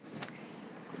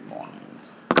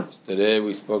Today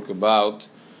we spoke about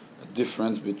a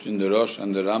difference between the Rosh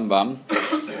and the Rambam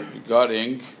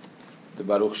regarding the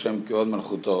Baruch Shem Kevod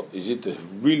Malchuto. Is it a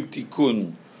real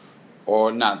tikkun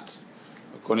or not?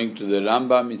 According to the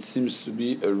Rambam, it seems to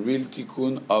be a real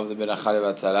tikkun of the Beracha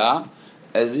Levatala,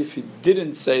 as if he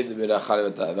didn't say the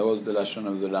Beracha Levatala. That was the lashon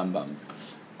of the Rambam.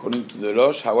 According to the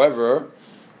Rosh, however,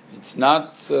 it's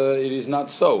not. It is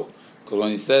not so. Because when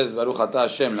he says Baruch Atah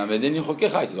Hashem Lamedeni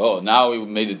Chokecha, he says, "Oh, now we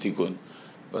made a tikkun."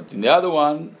 But in the other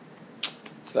one,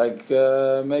 it's like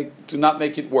to not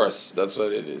make it worse. That's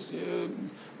what it is. A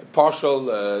partial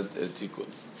tikkun.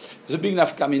 There's a big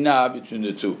nafkamina between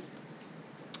the two.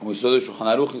 We saw the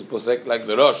Shulchan Aruch is posek like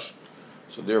the Rosh,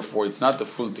 so therefore it's not a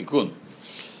full tikkun.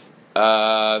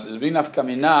 There's a big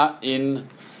nafkamina in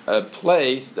a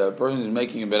place that a person is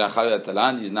making a beracha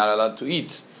le'atalan, he's not allowed to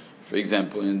eat. For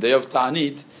example, in the day of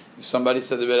Ta'anit, if somebody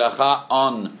said the beracha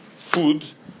on food,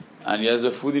 and he has the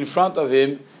food in front of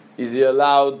him, is he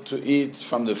allowed to eat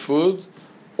from the food,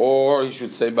 or he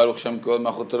should say Baruch Shem Kevod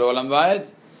Malchuto Le'olam Va'ed?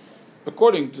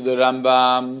 According to the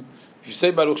Rambam, if you say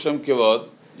Baruch Shem Kevod,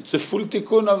 it's a full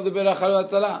tikkun of the beracha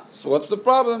le'atalah. So what's the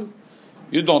problem?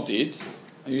 You don't eat,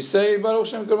 and you say Baruch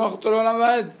Shem Kevod Malchuto Le'olam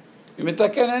Va'ed. You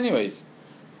mitaken anyways.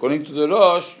 According to the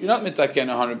Rosh, you're not mitaken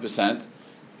 100%.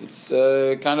 It's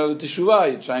kind of a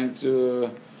teshuvah. You're trying to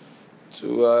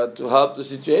help the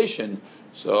situation.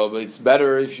 So, but it's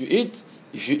better if you eat.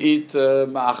 If you eat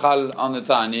ma'achal on the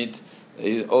ta'anit,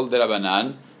 all the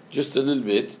Rabbanan, just a little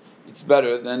bit, it's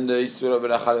better than the Yisur of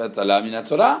Beracha Le'atalah min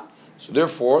Torah. So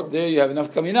therefore, there you have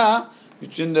enough kamina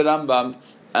between the Rambam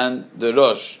and the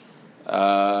Rosh.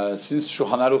 Since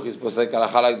Shulchan Aruch is posek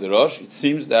halacha like the Rosh, it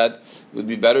seems that it would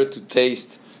be better to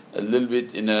taste a little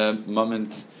bit in a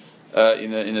moment,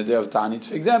 in a day of Ta'anit,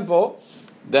 for example,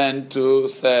 than to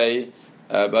say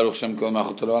Baruch Shem Kevod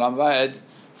Malchuto Le'olam Va'ed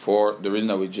for the reason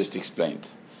that we just explained.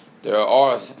 There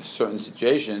are certain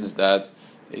situations that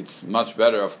it's much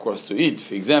better, of course, to eat.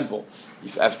 For example,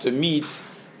 if after meat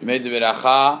you made the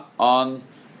beracha on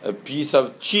a piece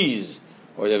of cheese,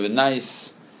 or you have a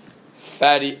nice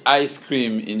fatty ice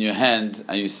cream in your hand,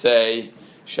 and you say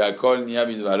She'akol Niya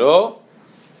Bidvaro,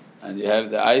 and you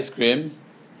have the ice cream,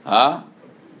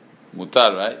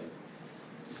 mutar, right?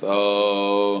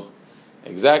 So,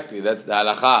 exactly, that's the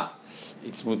halacha.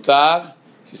 It's mutar,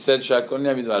 she said, She'akol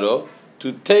Niya Bidvaro,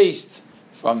 to taste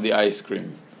from the ice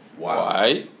cream. Wow.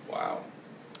 Why? Wow.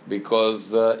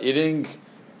 Because Eating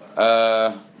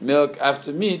milk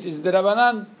after meat is the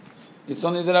Rabbanan. It's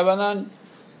only the Rabbanan.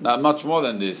 Not much more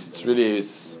than this.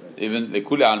 It's even the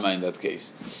Kuli Alma in that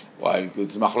case. Why?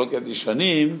 Because Machloket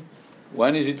Rishonim,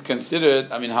 when is it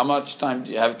considered? I mean, how much time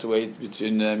do you have to wait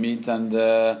between meat and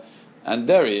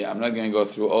dairy? I'm not going to go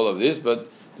through all of this,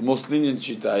 but the most lenient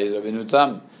shita is Rabbeinu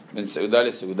Tam. Ben Seudah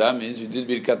LeSeudah means you did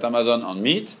Birkat Hamazon on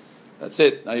meat. That's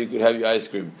it. Now you could have your ice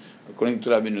cream. According to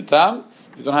Rabbeinu Tam,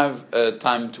 you don't have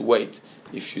time to wait.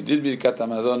 If you did Birkat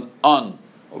Hamazon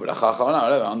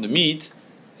on the meat,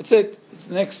 that's it. It's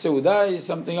the next Seudah is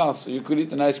something else. So you could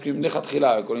eat an ice cream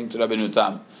lechatchila, according to Rabbeinu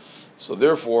Tam. So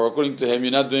therefore, according to him,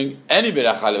 you're not doing any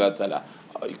beracha levatala.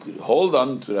 You could hold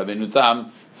on to Rabbeinu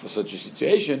Tam for such a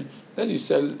situation. Then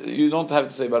you don't have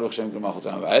to say Baruch Shem Kevod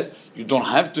Malchuto Le'olam Va'ed. You don't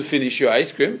have to finish your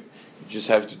ice cream. You just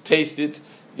have to taste it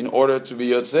in order to be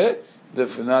yotzeh,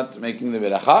 for not making the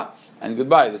beracha. And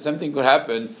goodbye. The same thing could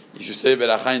happen if you say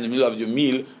beracha in the middle of your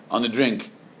meal on a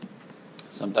drink.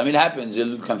 Sometimes it happens. You're a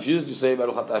little confused. You say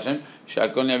Baruch Atah Hashem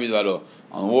She'akol Niya Bidvaro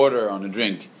on water, on a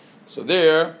drink. So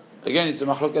there, again, it's a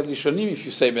machloket rishonim if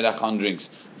you say beracha on drinks.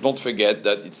 Don't forget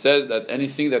that it says that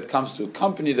anything that comes to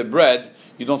accompany the bread,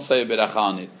 you don't say a beracha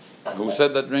on it. Who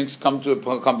said that drinks come to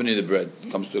accompany the bread? It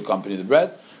comes to accompany the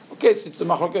bread. Okay, so it's a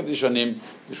machloket rishonim.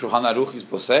 The Shulchan Aruch is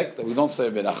posek that we don't say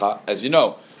a beracha, as you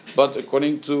know. But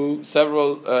according to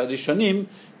several rishonim,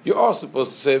 you are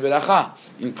supposed to say beracha,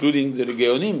 including the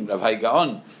Geonim, Rav Hai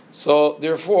Gaon. So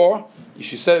therefore,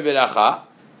 if you say beracha,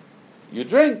 you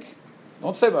drink.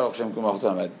 Don't say Baruch Shem Kevod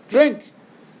Malchuto Le'olam Va'ed. Drink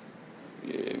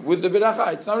with the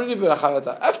beracha. It's not really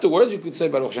beracha. Afterwards, you could say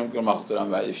Baruch Shem Kevod Malchuto Le'olam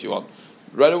Va'ed if you want.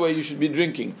 Right away, you should be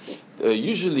drinking.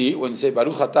 Usually, when you say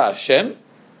Baruch Atah Hashem,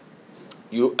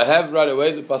 you have right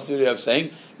away the possibility of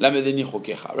saying Lamedeni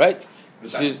Chokecha, right?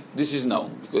 This is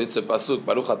known because it's a pasuk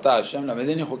Baruch Atah Hashem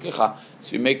Lamedeni Chokecha.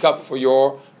 So you make up for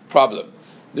your problem.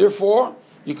 Therefore,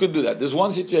 you could do that. There's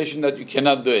one situation that you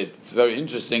cannot do it. It's very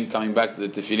interesting. Coming back to the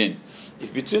tefillin,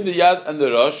 if between the yad and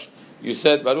the rosh you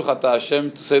said Baruch Atah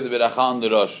Hashem to say the beracha on the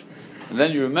rosh, and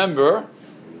then you remember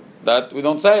that we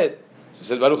don't say it. So you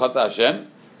said Baruch Atah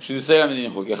Hashem. Should you say Lamedeni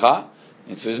Chokecha?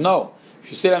 And it says no. If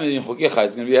you say Lamedeni Chokecha,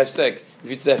 it's going to be hefsek. If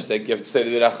it's hefsek, you have to say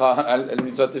the viracha al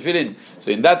mitzvot tefillin.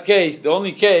 So in that case, the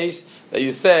only case that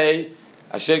you say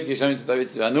Asher kishem mitzvot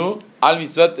vitzvanu al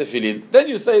mitzvot tefillin, then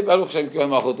you say Baruch Shem Kivon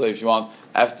Malchuto if you want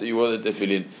after you order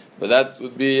tefillin. But that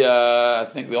would be, I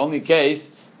think, the only case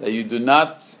that you do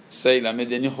not say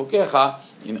Lamedeni Chokecha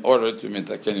in order to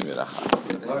mitaken viracha. What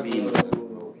does that mean?